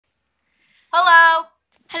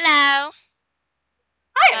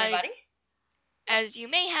as you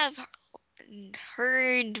may have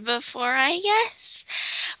heard before, I guess,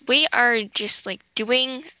 we are just like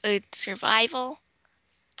doing a survival.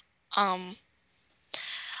 Um,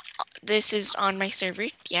 this is on my server.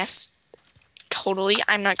 Yes, totally.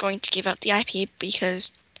 I'm not going to give out the IP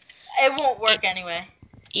because It won't it, work anyway.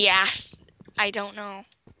 yeah, I don't know.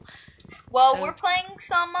 Well, So we're playing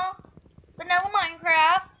some vanilla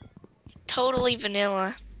Minecraft. totally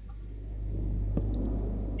vanilla.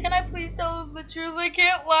 Can I please tell them the truth? I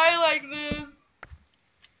can't lie like this.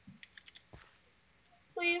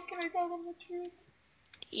 Please, can I tell them the truth?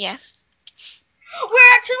 Yes.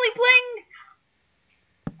 We're actually playing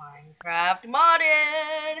Minecraft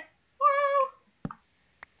modded. Woo!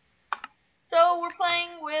 So we're playing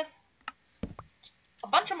with a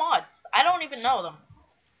bunch of mods. I don't even know them.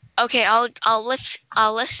 Okay, I'll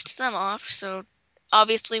list them off. So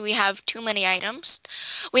obviously we have too many items.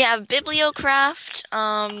 We have Bibliocraft.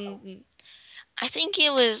 I think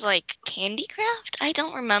it was like Candycraft. I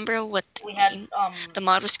don't remember what We had the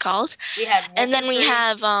mod was called. we had And then we weaponry,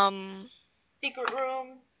 have secret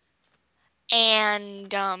rooms, and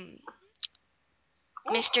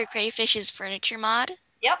Mr. Crayfish's furniture mod.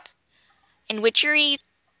 Yep. And Witchery.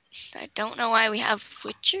 I don't know why we have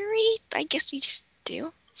Witchery. I guess we just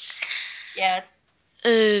do. Yeah.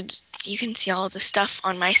 You can see all the stuff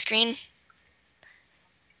on my screen.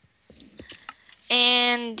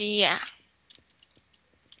 And yeah.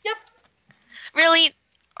 Yep. Really?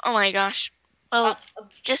 Oh my gosh. Well,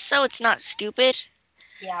 just so it's not stupid.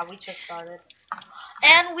 Yeah, we just started.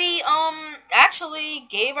 And we actually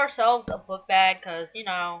gave ourselves a book bag because, you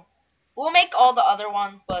know, we'll make all the other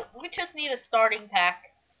ones, but we just need a starting pack.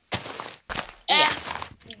 Yeah.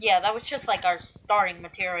 Yeah, that was just like our starting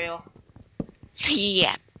material.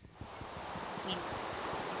 Yeah.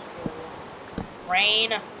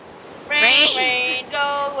 Rain. Rain,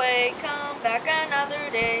 go away, come back another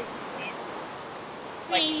day.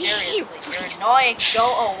 Like, seriously, you're annoying,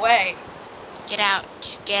 go away. Get out.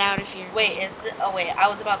 Just get out of here. Wait, oh wait, I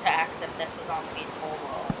was about to ask if this was on peaceful.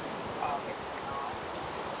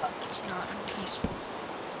 It's not unpeaceful.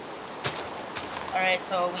 Alright,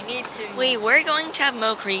 so we need to... Wait, we're going to have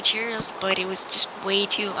more creatures, but it was just way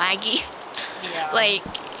too laggy. Yeah. Like,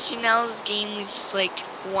 Chanel's game was just like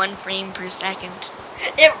 1 frame per second.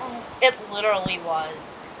 It literally was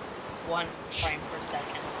 1 frame per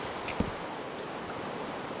second.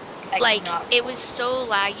 Like, it was so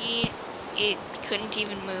laggy, it couldn't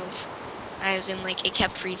even move. As in, like, it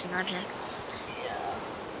kept freezing on her. Yeah.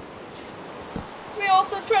 We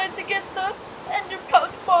also tried to get the ender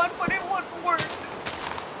pouch mod, but it wouldn't work.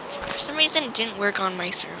 For some reason, it didn't work on my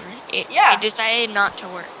server. It decided not to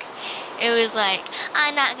work. It was like,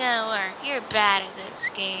 I'm not gonna work. You're bad at this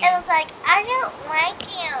game. It was like, I don't like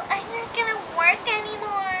you. I'm not gonna work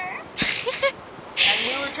anymore. And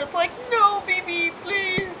we were just like, no, BB,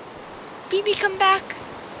 please. BB, come back.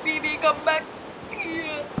 BB, come back.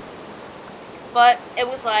 Yeah. But it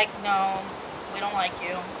was like, no, we don't like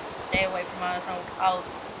you. Stay away from us.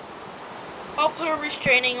 I'll put a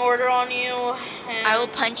restraining order on you. And I will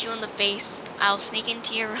punch you in the face. I'll sneak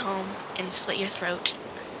into your home and slit your throat.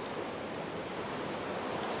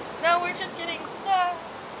 No, we're just getting stuck.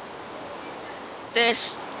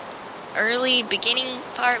 This early beginning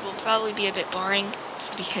part will probably be a bit boring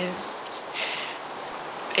because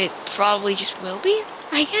it probably just will be,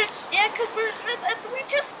 I guess. Yeah, because we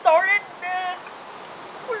just started.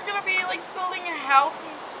 We're gonna be like building a house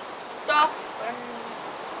and stuff and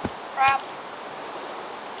crap.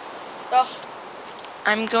 Stuff.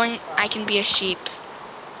 I can be a sheep.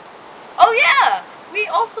 Oh yeah! We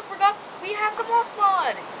also forgot we have the moth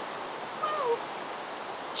mod. Woo.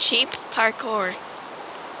 Sheep parkour.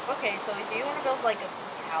 Okay, so do you want to build like a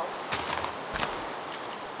house?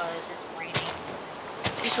 It's raining.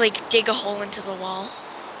 Just like dig a hole into the wall.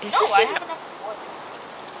 Is no, this I even... have enough wood.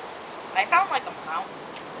 I found like a mountain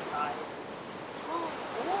inside.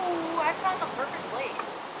 Ooh, I found the perfect place.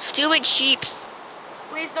 Stupid sheeps.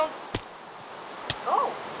 Please don't.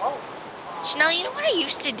 Oh, whoa. Chanel, you know what I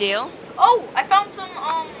used to do? Oh, I found some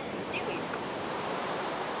seaweed.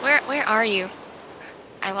 Where are you?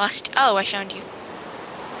 I lost. Oh, I found you.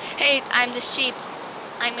 Hey, I'm the sheep.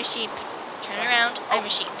 I'm a sheep. Turn around. I'm a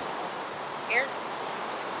sheep. Here.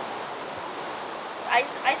 I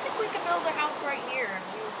think we could build a house right here and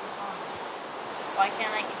we would be fine. Why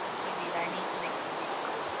can't I get the seaweed? I need to make seaweed.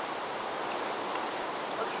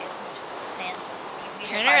 Okay, let me just stand seaweed.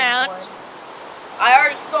 Turn around. I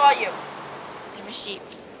already saw you. I'm a sheep.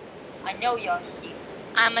 I know you're a sheep.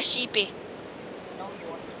 I'm a sheepy. I know you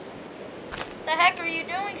are. What the heck are you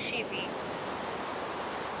doing, sheepy?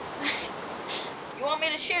 You want me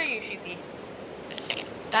to shear you, sheepy?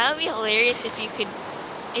 That would be hilarious if you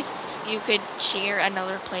could share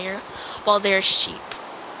another player while they're sheep.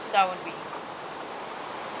 That would be.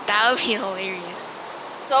 That would be hilarious.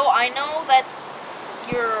 So I know that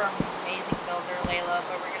you're an amazing builder, Layla,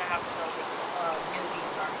 but we're gonna have to build a newbie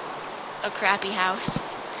starting home. A crappy house.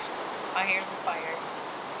 I hear the fire.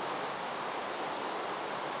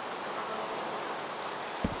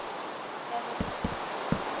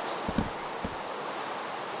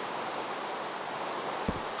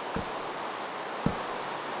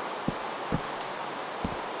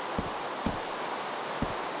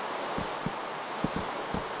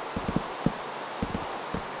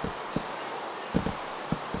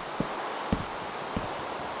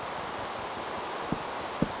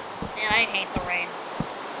 Man, I hate the rain.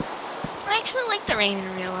 I actually like the rain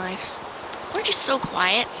in real life. We're just so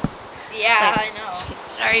quiet. Yeah, Like, I know.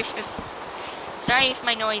 sorry if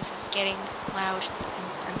my noise is getting loud.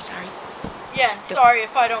 I'm sorry. Yeah, and sorry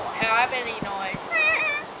if I don't have any noise.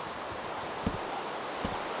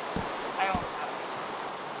 I don't have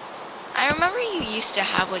any. I remember you used to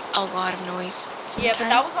have like a lot of noise sometimes. Yeah, but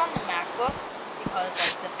that was on the MacBook because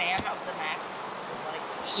like the fan of the Mac was like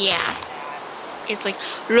yeah. bad. It's like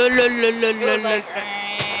la la la la It la was like la.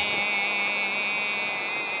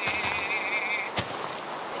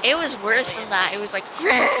 It was worse than that. It was like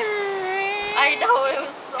I know, it was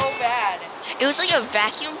so bad. It was like a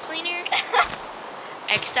vacuum cleaner,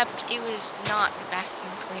 except it was not a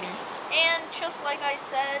vacuum cleaner. And just like I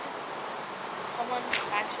said, someone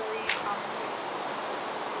actually commented.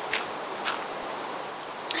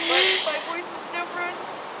 But my voice is different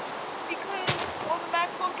because on the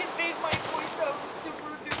MacBook it made my voice sound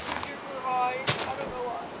super duper high. I don't know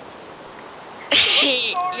why.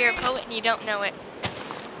 You're a poet and you don't know it.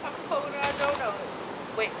 I'm a poet and I don't know it.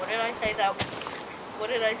 Wait, what did I say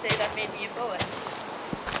that made me a poet?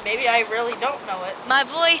 Maybe I really don't know it. My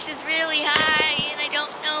voice is really high and I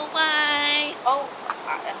don't know why. Oh,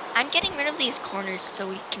 I'm getting rid of these corners so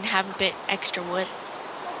we can have a bit extra wood.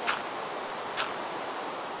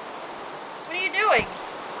 What are you doing?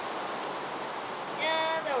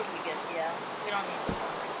 Yeah, that would be good. Yeah, we don't need the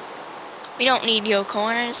corners. We don't need your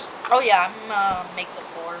corners. Oh yeah, I'm gonna make the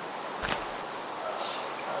floor.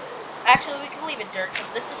 Actually, we can leave it dirt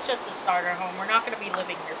because this is just a starter home. We're not gonna be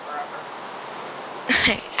living here forever.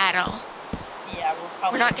 At all. Yeah,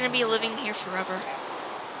 we're not gonna be living here forever.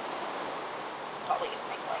 Probably gonna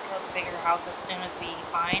make like a bigger house as soon as we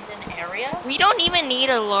find an area. We don't even need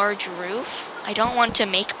a large roof. I don't want to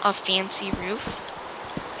make a fancy roof.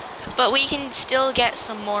 But we can still get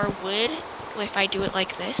some more wood if I do it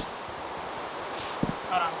like this.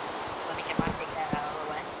 Hold on. Let me get my big head out of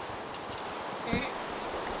the way.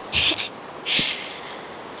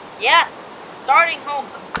 Yeah! Starting home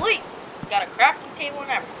complete! Got a crafting table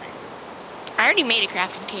and everything. I already made a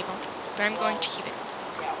crafting table, but I'm going to keep it.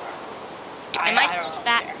 Yeah, Am I still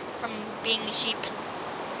fat from being a sheep?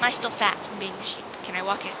 Am I still fat from being a sheep? Can I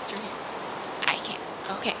walk it through here? I can't.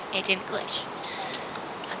 Okay, it didn't glitch.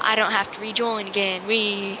 I don't have to rejoin again.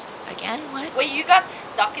 Again? What? Wait, you got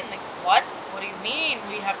stuck in the... What? What do you mean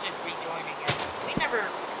we have to rejoin again? We never...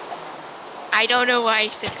 I don't know why I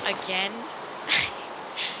said again.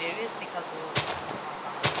 Maybe it's because we were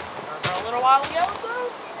for a little while ago, so...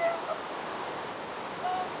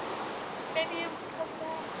 Maybe it was because of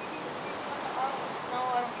that. No,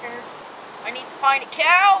 I don't care. I need to find a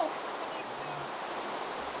cow!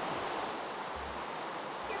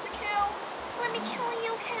 Here's a cow. Let me kill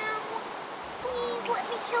you, cow. Please, let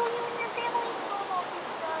me kill you and your family. Oh, no,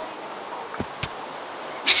 please die.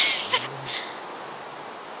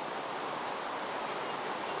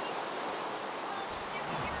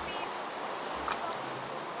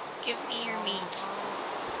 Give me your meat.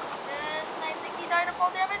 And I think he died of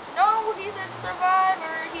fall damage. No, he's a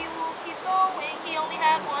survivor. He will keep going. He only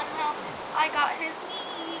had one health. I got his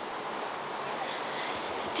meat.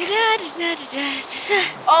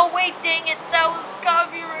 Oh, wait, dang it. That was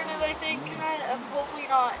copyrighted, I think. Hopefully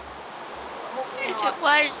not. Hopefully If not. it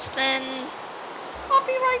was, then...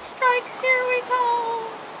 Copyright strikes, here we go.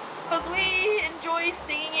 Because we enjoy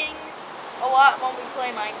singing a lot when we play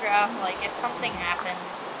Minecraft. Like, if something happens,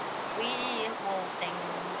 we will sing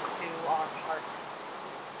to our heart.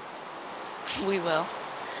 We will.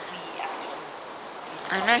 We actually.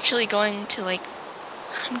 I'm actually going to, like...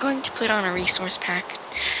 I'm going to put on a resource pack.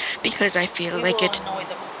 Because I feel We like will it... annoy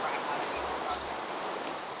the crap out of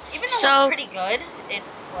you. Even though So- it's pretty good, it's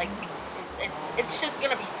like... It's just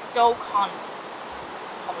gonna be so constant.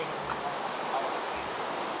 Probably gonna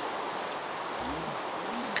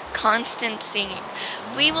be Constant singing.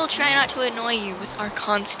 We will try not to annoy you with our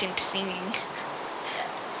constant singing.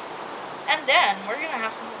 And And then we're gonna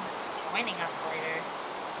have someone joining us later.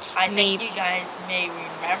 I think Maybe. you guys may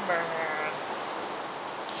remember her.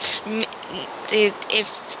 If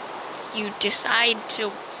you decide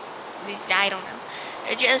to, I don't know,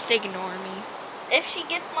 just ignore me. If she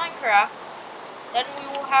gets Minecraft, then we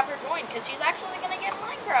will have her join because she's actually gonna get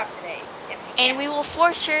Minecraft today. If she can. And we will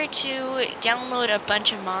force her to download a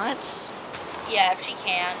bunch of mods. Yeah, if she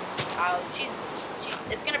can.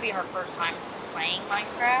 It's gonna be her first time playing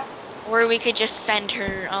Minecraft. Or we could just send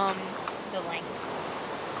her, The link.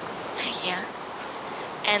 yeah.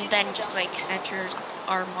 And then just like send her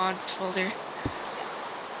our mods folder.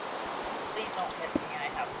 Please don't hit me. I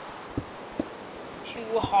have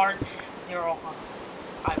 2 hearts, 0 hearts.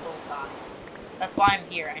 I will die. That's why I'm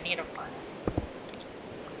here. I need a furnace.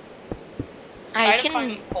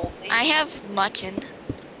 I have mutton.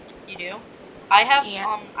 You do? I have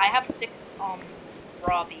Yeah. I have 6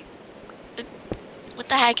 raw beef. What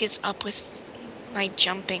the heck is up with my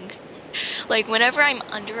jumping? Like whenever I'm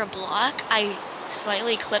under a block, I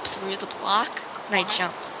slightly clip through the block and I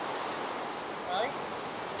jump.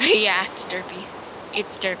 Really? Yeah, it's derpy.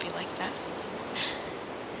 It's derpy like that.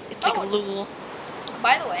 It's like Lul.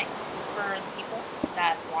 By the way, for the people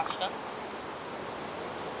that watched us,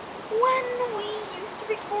 when we used to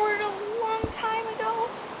record a long time ago,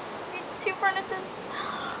 these 2 furnaces,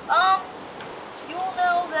 you'll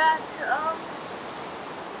know that,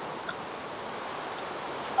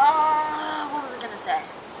 what was I gonna say?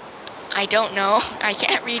 I don't know. I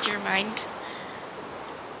can't read your mind.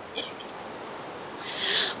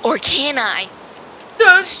 Or can I?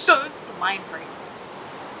 Dun, dun. Mind break.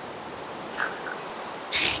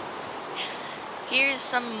 Here's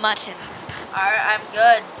some mutton. Alright, I'm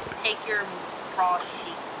good. Take your raw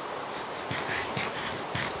sheep.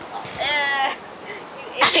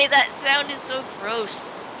 That sound is so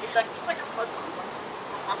gross. It's like a fuzz.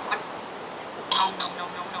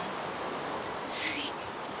 No.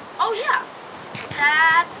 Oh yeah,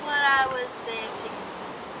 that's what I was thinking.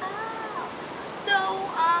 Oh. So,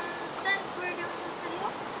 since we're doing this video,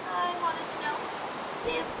 I wanted to know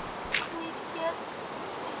if we could get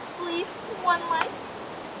at least 1 like.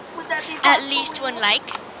 Would that be possible? At least 1 like.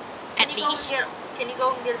 At least. Can you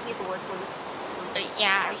go and get a piece of wood, please?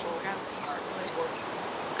 Yeah, I can grab a piece of wood.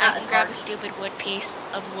 I can grab a stupid wood piece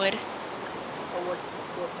of wood. Wood.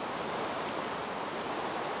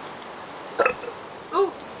 Ooh,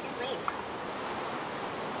 excuse me.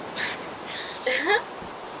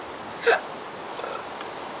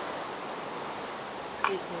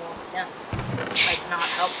 Excuse me once again. I did not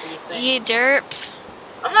help these things. You derp.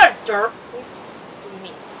 I'm not a derp. What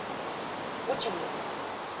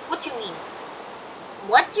do you mean?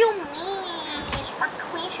 What you mean?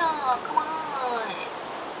 Marquisha, come on.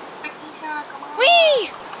 Marquisha, come on. Whee!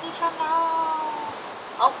 Marquisha, no.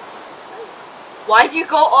 Oh. Why'd you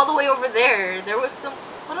go all the way over there? There was some...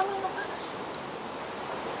 What am I looking at?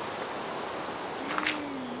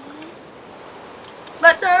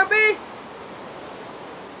 Let there be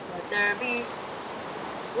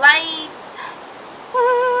light.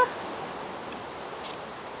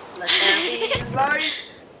 Let there be light.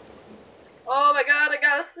 Oh my god, I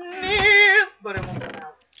gotta sneeze, but it won't come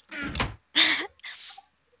out.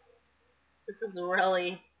 This is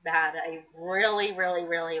really bad. I really gotta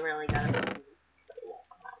sneeze, but it won't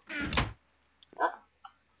come out. Oh,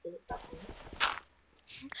 did it stop raining?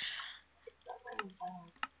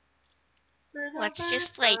 Let's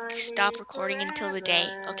just like stop recording until the day,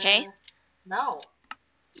 okay? No.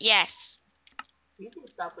 Yes. You can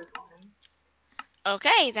stop recording.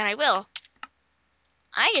 Okay, then I will.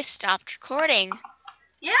 I just stopped recording.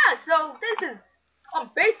 Yeah, so this is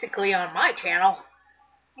basically on my channel.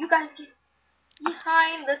 You guys get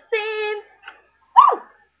behind the scenes. Woo!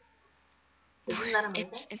 Isn't that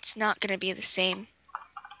amazing? It's not gonna be the same.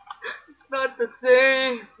 It's not the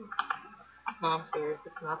same. No, I'm serious.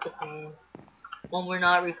 It's not the same. When we're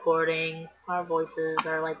not recording, our voices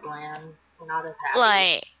are like bland. We're not as happy.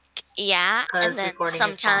 Like, yeah, and then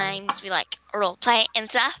sometimes we like role play and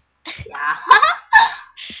stuff. Yeah.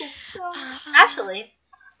 Actually,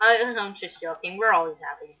 I'm just joking. We're always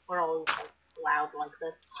happy. We're always like loud like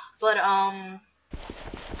this. But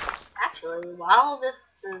actually, while this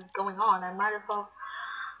is going on, I might as well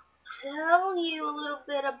tell you a little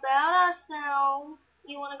bit about ourselves.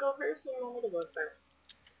 You want to go first, or you want me to go first?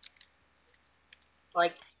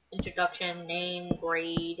 Like introduction, name,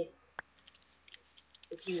 grade.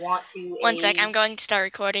 If you want to. One sec, I'm going to start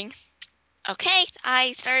recording. Okay,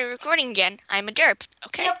 I started recording again. I'm a derp.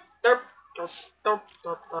 Okay. Yep. Derp.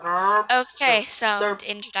 Okay, so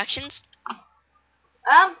introductions.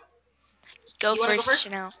 Go Go first, first?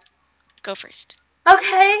 Chanel. Go first.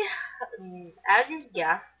 Okay. as you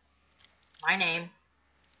guessed, my name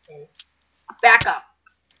is Backup.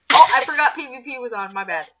 Oh, I forgot PvP was on. My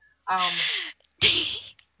bad.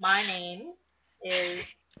 My name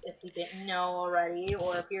is, if you didn't know already,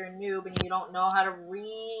 or if you're a noob and you don't know how to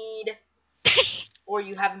read, or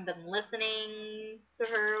you haven't been listening to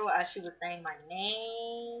her as she was saying my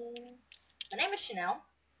name. My name is Chanel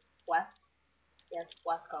West. Yes,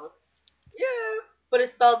 West Coast. Yeah. But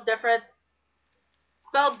it's spelled different.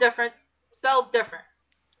 Spelled different. Spelled different.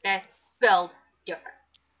 Okay? Spelled different.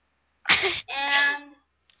 And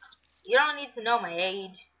you don't need to know my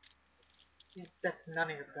age. That's none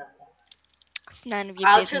of your business. It's none of your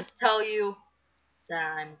I'll business. just tell you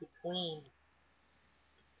that I'm between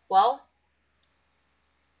 12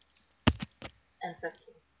 and 15.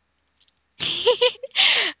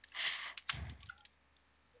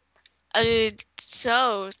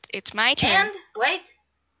 So it's my turn. And, wait,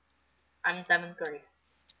 I'm in 7th grade.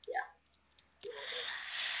 Yeah.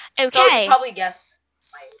 So you Okay. probably guessed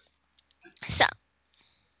my age. So,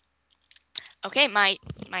 okay, my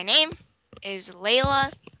name is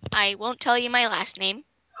Layla. I won't tell you my last name.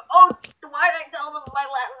 Oh, why did I tell them my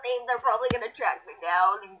last name? They're probably gonna track me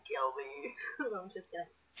down and kill me. I'm just kidding.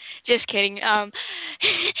 Just kidding.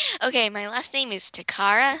 Okay, my last name is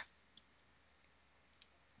Takara.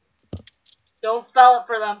 Don't spell it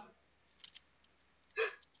for them.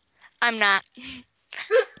 I'm not.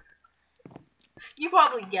 You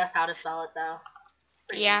probably guess how to spell it though.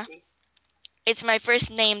 Pretty Yeah. easy. It's my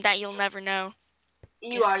first name that you'll never know.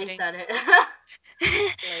 You Just already kidding. said it.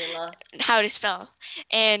 Layla. How to spell.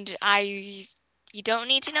 And you don't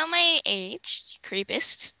need to know my age,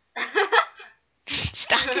 creepist.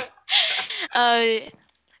 Stop.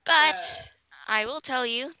 But I will tell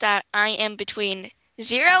you that I am between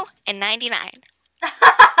 0 and 99.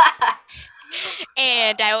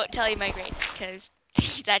 And I won't tell you my grade because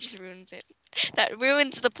that just ruins it. That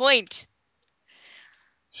ruins the point.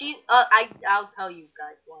 I'll tell you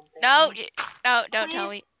guys one thing. No, don't Please, tell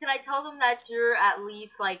me. can I tell them that you're at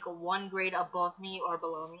least like 1 grade above me or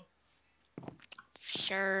below me?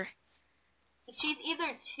 Sure. She's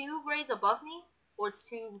either 2 grades above me or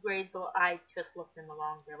 2 grades below. I just looked in the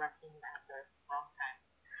wrong direction at the wrong time.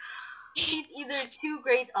 She's either 2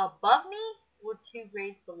 grades above me or 2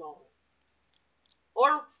 grades below me.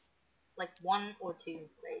 Or like 1 or 2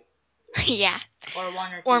 grades. Yeah. Or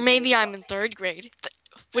 1 or 2 Or maybe grades I'm above in 3rd grade.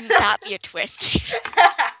 Wouldn't that be a twist? me.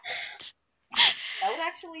 That would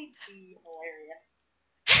actually be hilarious.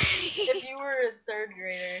 If you were a 3rd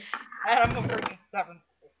grader, and I'm a freaking 7th.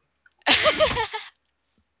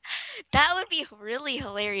 That would be really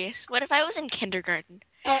hilarious. What if I was in kindergarten?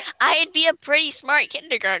 I'd be a pretty smart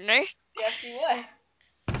kindergartner. Yes, you would.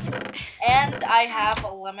 And I have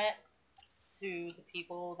a limit to the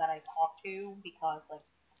people that I talk to because, like,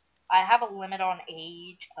 I have a limit on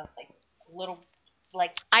age because, like, little,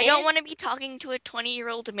 like, I don't kids- want to be talking to a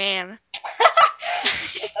 20-year-old man.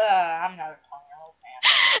 I'm not a 20-year-old man.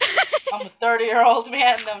 I'm a 30-year-old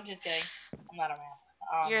man. No, I'm just kidding. I'm not a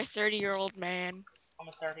man. You're a 30-year-old man. I'm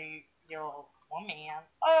a 30-year-old woman.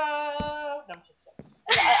 No, I'm just kidding.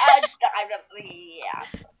 I'm not, yeah.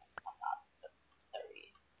 I'm not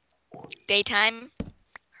 30. Daytime.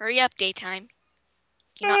 Hurry up, daytime.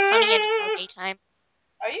 You're not funny anymore, daytime.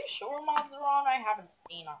 Are you sure mobs are on? I haven't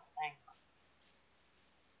seen a thing.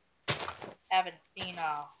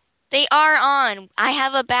 They are on. I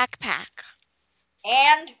have a backpack.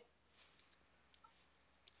 And?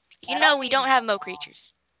 You know we don't have mo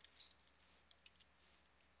creatures.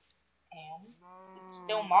 And? It's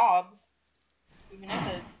still mobs. Even if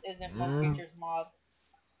it isn't mo creatures mob.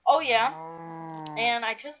 Oh yeah. And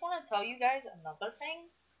I just want to tell you guys another thing.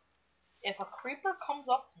 If a creeper comes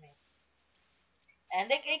up to me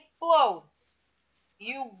and it explodes,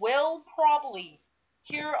 you will probably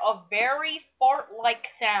hear a very fart-like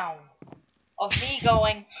sound of me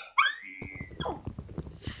going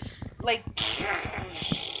like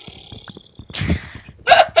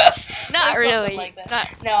Not really. like that.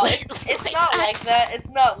 Not No, it's not like that. It's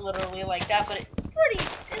not literally like that, but it's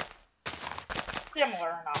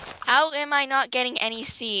similar enough. How am I not getting any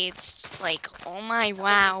seeds? Like, oh my,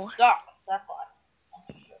 wow. Sucks, that's why. I'm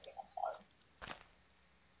just joking,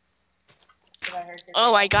 I'm sorry.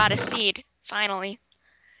 Oh, I got a seed. Finally.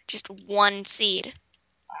 Just one seed.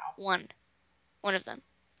 Wow. One of them.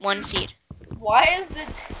 One seed. Why is it...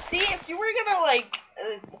 See, if you were gonna, like,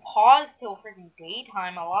 pause till freaking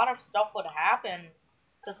daytime, a lot of stuff would happen.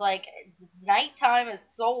 Because, like, nighttime is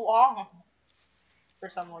so long. For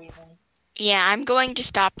some reason. Yeah, I'm going to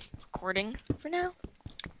stop recording for now.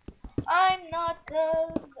 I'm not,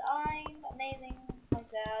 'cause I'm amazing like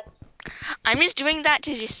that. I'm just doing that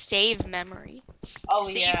to just save memory. Oh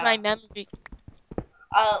Save my yeah. memory.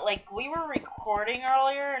 Like we were recording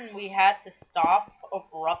earlier and we had to stop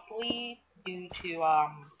abruptly due to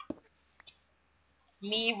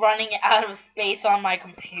me running out of space on my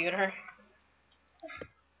computer.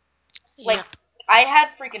 Like, Yep. I had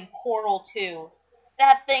freaking Portal 2.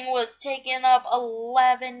 That thing was taking up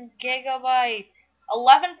 11 gigabytes.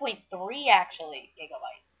 11.3 actually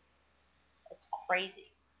gigabytes. That's crazy.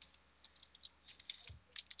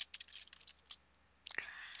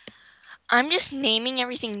 I'm just naming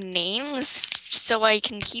everything names so I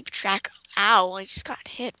can keep track. Ow, I just got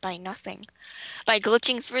hit by nothing. By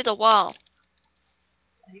glitching through the wall.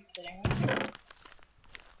 Are you kidding me?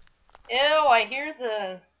 Ew, I hear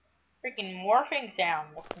the freaking morphing sound.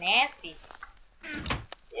 That's nasty.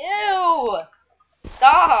 Ew!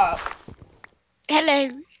 Stop! Hello.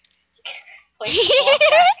 Place the block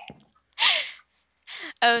back.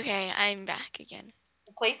 Okay, I'm back again.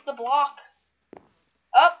 Place the block.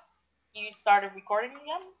 Up! You started recording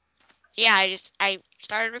again? Yeah, I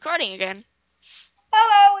started recording again.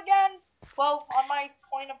 Hello again! Well, on my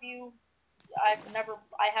point of view, I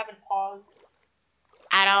haven't paused.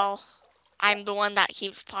 At Yet. all. I'm the one that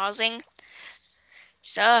keeps pausing.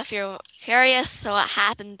 So if you're curious what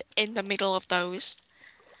happened in the middle of those.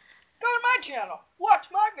 Go to my channel. Watch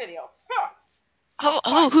my videos. Huh. Oh,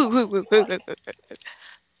 oh, Find oh, something oh, you oh, like. oh, oh, oh.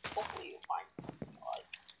 Hopefully you find something you like.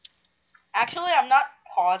 Actually, I'm not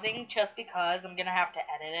pausing just because I'm gonna have to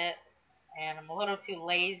edit it. And I'm a little too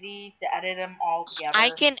lazy to edit them all I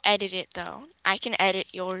together. can edit it though. I can edit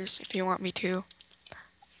yours if you want me to.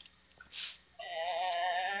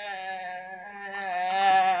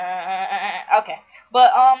 Okay.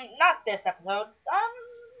 But, not this episode.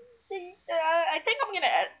 I think I'm gonna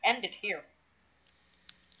end it here.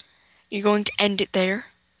 You're going to end it there.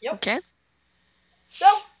 Yep. Okay. So,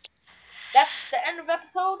 that's the end of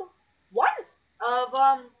episode 1 of,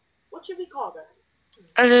 what should we call this?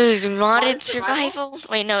 Modded survival? survival?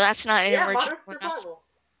 Wait, no, that's not Yeah, original modern enough. survival.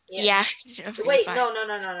 Yeah. Okay, Wait, fine.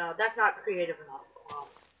 no. That's not creative enough.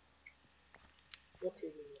 What to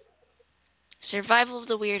do? Survival of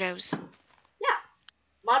the weirdos. Yeah,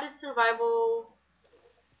 modded survival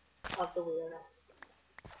of the weirdo.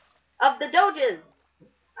 Of the doges.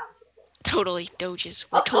 Totally doges.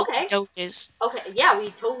 We're Oh, totally okay. doges. Okay, yeah,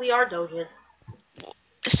 we totally are doges.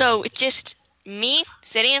 So it's just me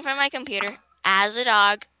sitting in front of my computer as a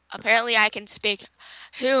dog. Apparently, I can speak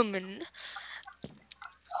human.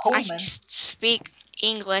 So I can Homan. just speak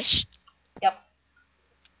English Yep.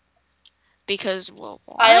 because, well,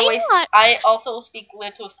 why not? I also speak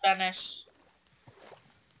little Spanish.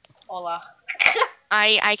 Hola.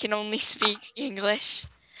 I can only speak English.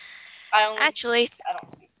 Actually, I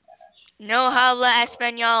don't speak Spanish. no habla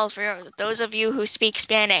español for those of you who speak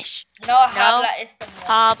Spanish. No habla español.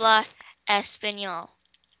 Habla español.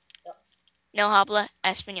 Yep. No habla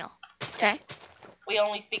español. Okay? We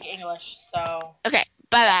only speak English, so... Okay,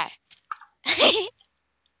 bye-bye.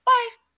 Bye!